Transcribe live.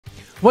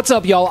What's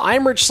up, y'all?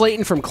 I'm Rich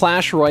Slayton from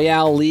Clash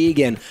Royale League,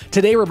 and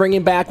today we're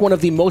bringing back one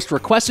of the most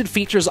requested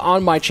features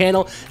on my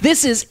channel.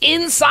 This is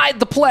Inside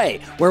the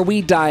Play, where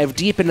we dive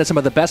deep into some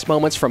of the best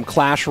moments from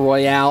Clash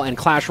Royale and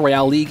Clash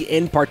Royale League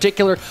in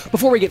particular.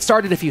 Before we get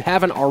started, if you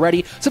haven't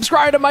already,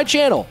 subscribe to my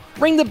channel,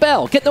 ring the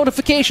bell, get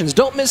notifications,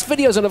 don't miss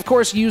videos, and of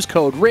course use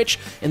code RICH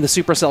in the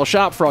Supercell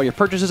shop for all your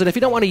purchases. And if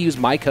you don't want to use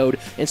my code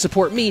and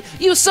support me,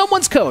 use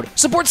someone's code.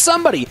 Support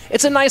somebody.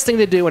 It's a nice thing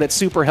to do, and it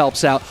super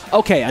helps out.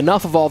 Okay,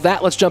 enough of all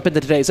that. Let's jump into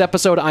today's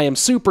episode. I am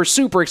super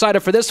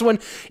excited for this one.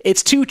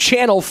 It's two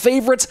channel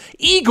favorites,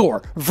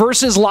 Egor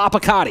versus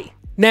LaPoKaTi.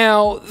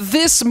 Now,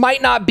 this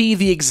might not be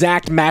the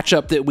exact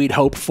matchup that we'd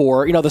hoped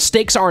for. You know, the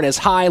stakes aren't as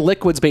high,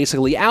 Liquid's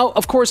basically out.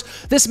 Of course,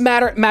 this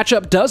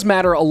matchup does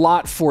matter a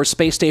lot for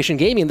Space Station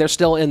Gaming. They're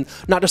still in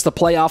not just the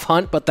playoff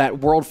hunt, but that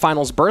World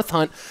Finals berth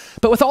hunt.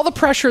 But with all the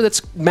pressure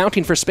that's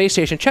mounting for Space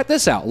Station, check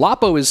this out.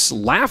 Lapo is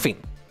laughing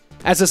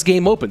as this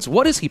game opens.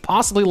 What is he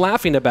possibly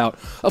laughing about?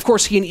 Of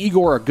course, he and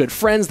Egor are good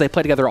friends. They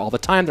play together all the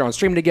time. They're on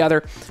stream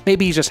together.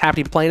 Maybe he's just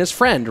happy to be playing his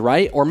friend,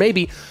 right? Or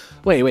maybe,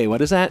 wait,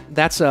 what is that?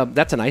 That's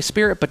an Ice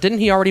Spirit, but didn't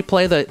he already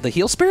play the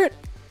Heal Spirit?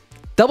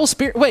 Double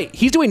Spirit? Wait,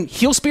 he's doing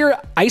Heal Spirit,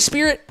 Ice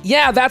Spirit?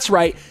 Yeah, that's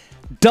right.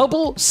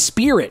 Double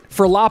Spirit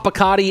for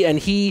LaPoKaTi, and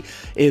he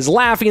is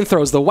laughing,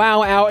 throws the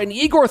WoW out, and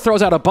Egor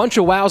throws out a bunch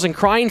of WoWs and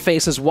crying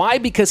faces. Why?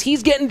 Because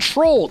he's getting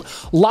trolled.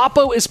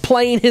 Lapo is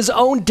playing his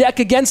own deck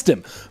against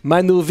him.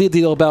 My new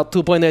video about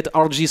 2.8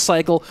 RG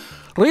cycle.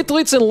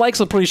 Retweets and likes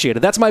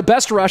appreciated. That's my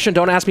best Russian.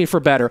 Don't ask me for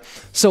better.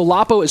 So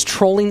Lapo is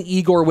trolling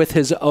Egor with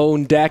his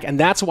own deck, and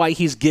that's why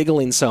he's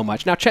giggling so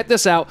much. Now check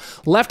this out.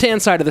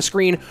 Left-hand side of the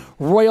screen,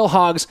 Royal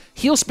Hogs,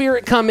 Heal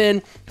Spirit come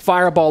in,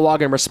 Fireball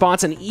log in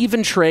response, and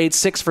even trade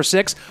 6 for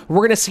 6. We're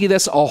going to see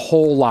this a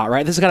whole lot,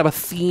 right? This is kind of a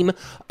theme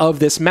of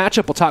this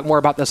matchup. We'll talk more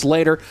about this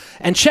later.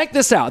 And check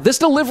this out. This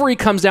delivery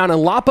comes down,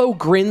 and Lapo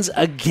grins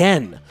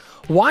again.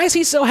 Why is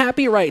he so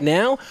happy right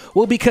now?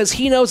 Well, because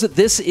he knows that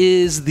this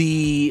is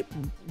the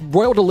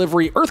Royal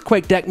Delivery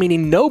Earthquake deck,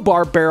 meaning no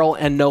Barb Barrel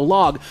and no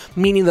Log,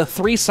 meaning the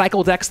 3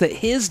 cycle decks that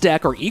his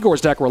deck, or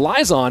Egor's deck,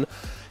 relies on,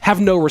 have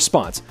no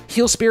response.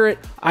 Heal Spirit,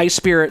 Ice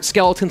Spirit,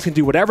 Skeletons can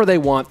do whatever they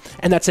want,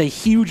 and that's a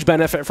huge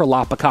benefit for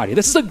LaPoKaTi.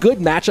 This is a good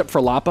matchup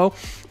for Lapo,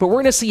 but we're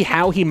going to see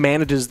how he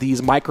manages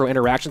these micro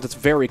interactions. It's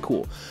very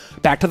cool.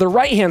 Back to the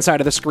right-hand side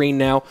of the screen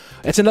now.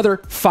 It's another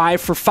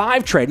 5 for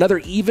 5 trade, another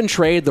even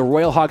trade. The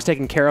Royal Hog's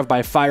taken care of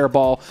by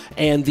Fireball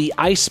and the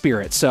Ice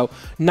Spirit. So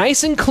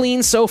nice and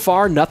clean so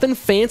far. Nothing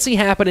fancy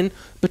happening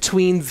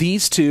between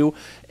these two.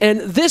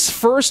 And this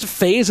first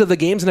phase of the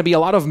game is going to be a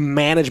lot of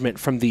management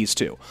from these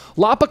two.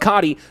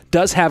 LaPoKaTi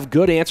does have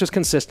good answers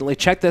consistently.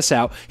 Check this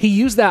out. He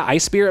used that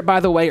Ice Spirit,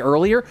 by the way,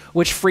 earlier,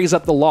 which frees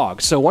up the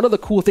log. So one of the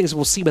cool things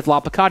we'll see with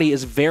LaPoKaTi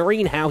is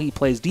varying how he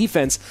plays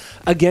defense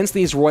against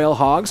these Royal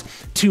Hogs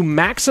to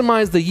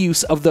maximize the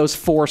use of those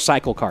 4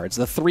 cycle cards,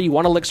 the 3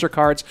 1 elixir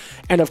cards,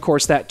 and of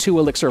course that 2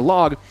 elixir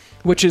log,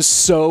 which is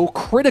so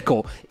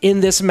critical in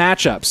this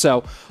matchup.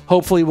 So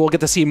hopefully we'll get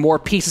to see more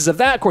pieces of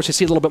that. Of course, you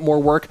see a little bit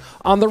more work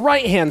on the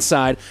right-hand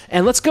side.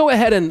 And let's go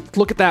ahead and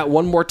look at that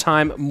one more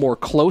time more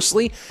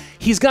closely.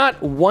 He's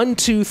got 1,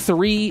 2,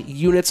 3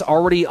 units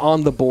already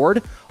on the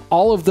board,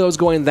 all of those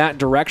going that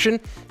direction.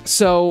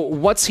 So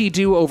what's he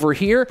do over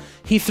here?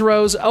 He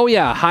throws, oh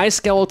yeah, high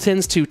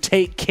skeletons to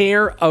take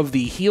care of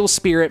the Heal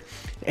Spirit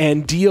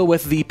and deal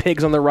with the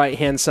pigs on the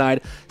right-hand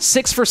side.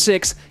 6 for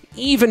 6,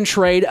 even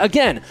trade.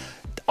 Again,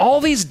 all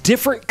these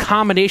different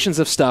combinations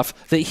of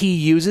stuff that he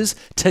uses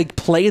to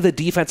play the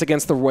defense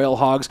against the Royal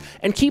Hogs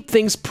and keep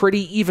things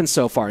pretty even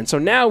so far. And so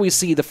now we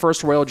see the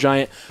first Royal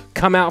Giant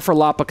come out for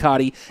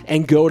LaPoKaTi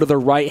and go to the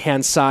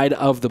right-hand side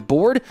of the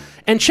board.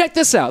 And check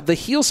this out. The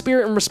Heal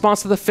Spirit in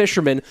response to the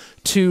Fisherman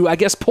to, I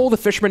guess, pull the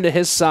Fisherman to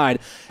his side.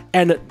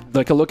 And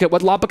like a look at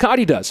what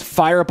LaPoKaTi does.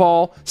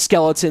 Fireball,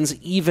 Skeletons,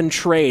 even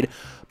trade.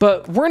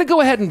 But we're going to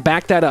go ahead and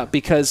back that up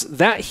because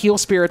that Heal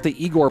Spirit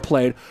that Egor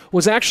played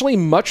was actually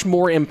much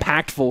more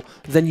impactful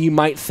than you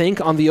might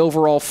think on the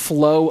overall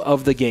flow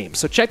of the game.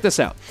 So check this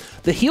out.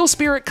 The Heal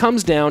Spirit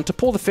comes down to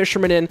pull the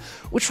Fisherman in,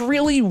 which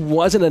really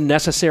wasn't a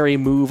necessary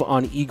move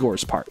on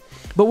Egor's part.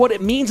 But what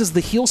it means is the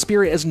Heal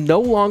Spirit is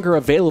no longer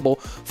available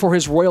for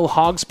his Royal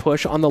Hogs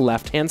push on the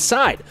left-hand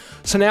side.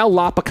 So now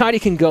LaPoKaTi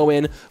can go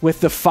in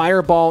with the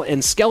Fireball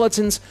and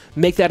Skeletons,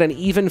 make that an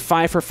even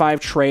 5 for 5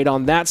 trade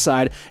on that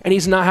side, and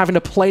he's not having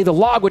to play the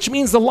log, which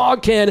means the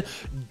log can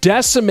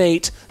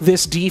decimate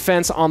this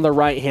defense on the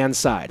right-hand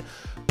side.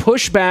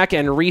 Push back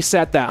and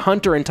reset that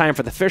Hunter in time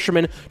for the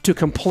Fisherman to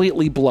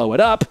completely blow it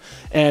up.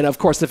 And of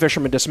course, the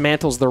Fisherman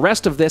dismantles the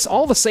rest of this.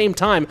 All the same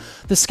time,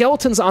 the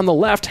Skeletons on the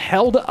left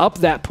held up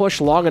that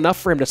push long enough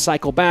for him to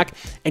cycle back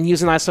and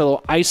use a nice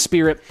little Ice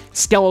Spirit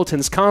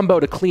Skeletons combo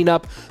to clean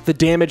up the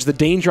damage, the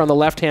danger on the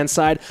left-hand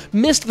side.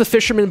 Missed the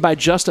Fisherman by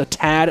just a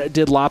tad,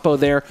 did Lapo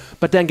there,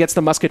 but then gets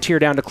the Musketeer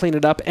down to clean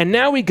it up. And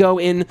now we go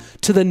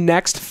into the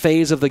next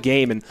phase of the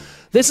game. And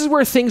this is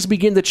where things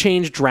begin to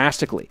change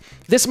drastically.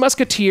 This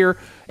Musketeer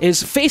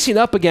is facing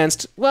up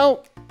against,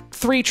 well,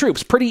 3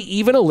 troops, pretty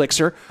even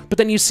elixir, but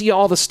then you see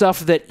all the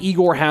stuff that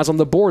Egor has on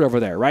the board over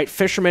there, right?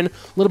 Fisherman, a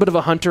little bit of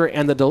a hunter,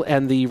 and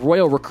the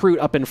royal recruit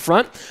up in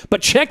front.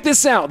 But check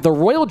this out. The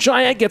royal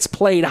giant gets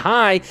played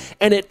high,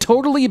 and it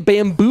totally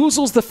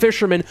bamboozles the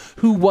fisherman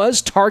who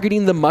was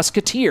targeting the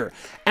musketeer.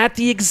 At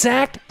the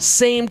exact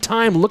same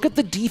time, look at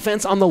the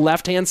defense on the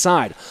left-hand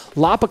side.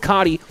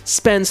 LaPoKaTi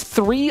spends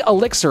 3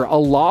 elixir, a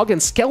log,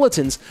 and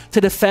skeletons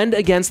to defend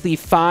against the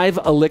 5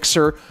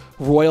 elixir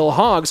Royal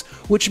Hogs,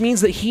 which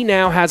means that he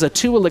now has a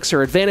 2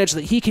 elixir advantage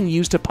that he can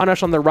use to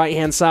punish on the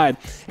right-hand side.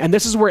 And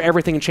this is where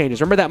everything changes.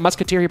 Remember that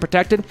musketeer he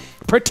protected?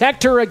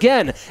 Protect her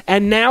again!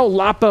 And now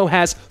Lapo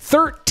has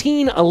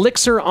 13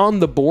 elixir on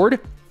the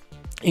board,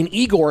 and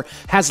Egor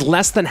has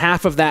less than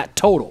half of that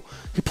total.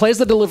 He plays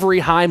the delivery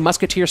high,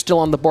 musketeer still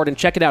on the board, and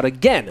check it out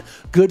again.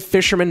 Good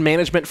fisherman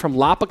management from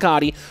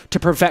LaPoKaTi to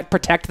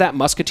protect that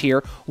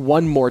musketeer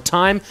one more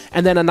time,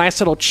 and then a nice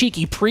little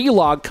cheeky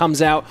pre-log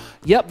comes out.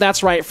 Yep,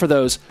 that's right, for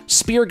those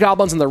spear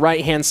goblins on the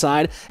right-hand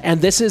side, and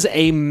this is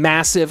a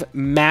massive,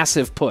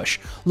 massive push.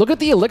 Look at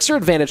the elixir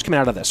advantage coming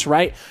out of this,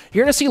 right?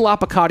 You're going to see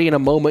LaPoKaTi in a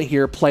moment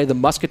here play the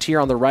musketeer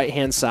on the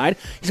right-hand side.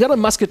 He's got a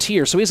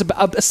musketeer, so he's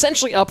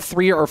essentially up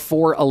 3 or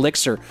 4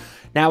 elixir.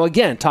 Now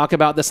again, talk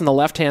about this on the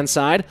left-hand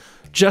side.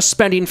 Just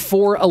spending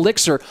 4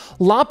 elixir.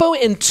 Lapo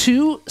in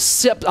 2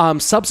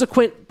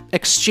 subsequent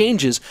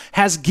exchanges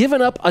has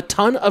given up a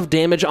ton of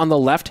damage on the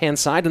left-hand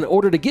side in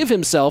order to give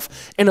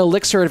himself an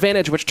elixir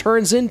advantage, which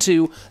turns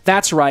into,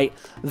 that's right,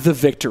 the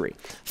victory.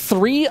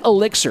 3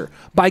 elixir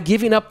by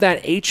giving up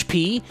that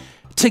HP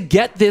to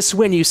get this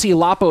win. You see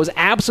Lapo is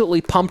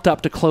absolutely pumped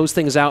up to close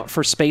things out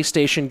for Space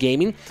Station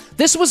Gaming.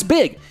 This was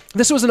big.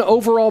 This was an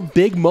overall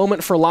big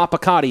moment for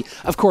LaPoKaTi.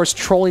 Of course,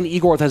 trolling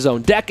Egor with his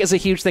own deck is a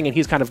huge thing, and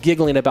he's kind of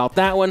giggling about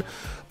that one.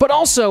 But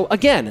also,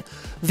 again,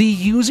 the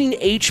using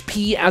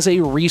HP as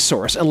a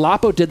resource, and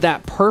Lapo did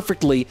that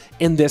perfectly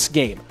in this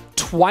game.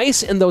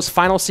 Twice in those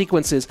final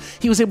sequences,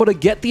 he was able to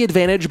get the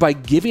advantage by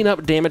giving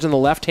up damage on the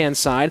left-hand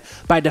side,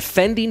 by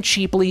defending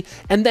cheaply,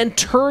 and then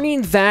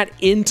turning that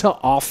into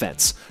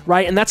offense,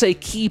 right? And that's a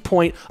key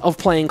point of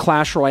playing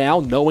Clash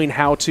Royale, knowing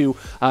how to,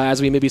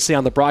 as we maybe say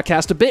on the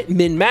broadcast a bit,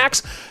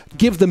 min-max,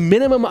 give the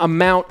minimum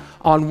amount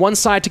on one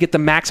side to get the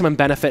maximum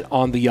benefit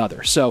on the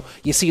other. So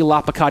you see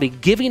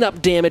LaPoKaTi giving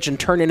up damage and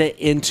turning it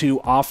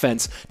into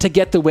offense to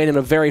get the win in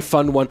a very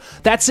fun one.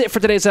 That's it for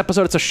today's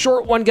episode. It's a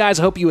short one, guys.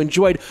 I hope you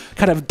enjoyed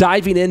kind of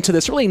diving into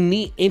this really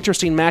neat,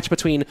 interesting match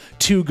between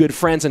 2 good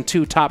friends and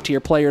 2 top-tier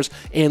players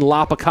in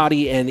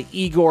LaPoKaTi and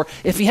Egor.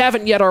 If you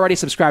haven't yet already,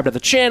 subscribe to the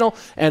channel.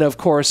 And of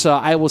course,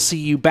 I will see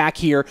you back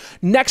here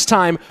next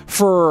time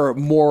for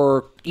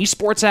more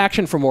esports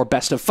action, for more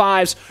best of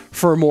 5s,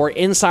 for more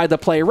inside the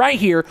play right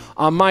here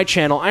on my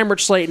channel. I'm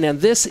Rich Slayton, and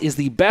this is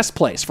the best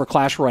place for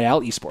Clash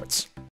Royale esports.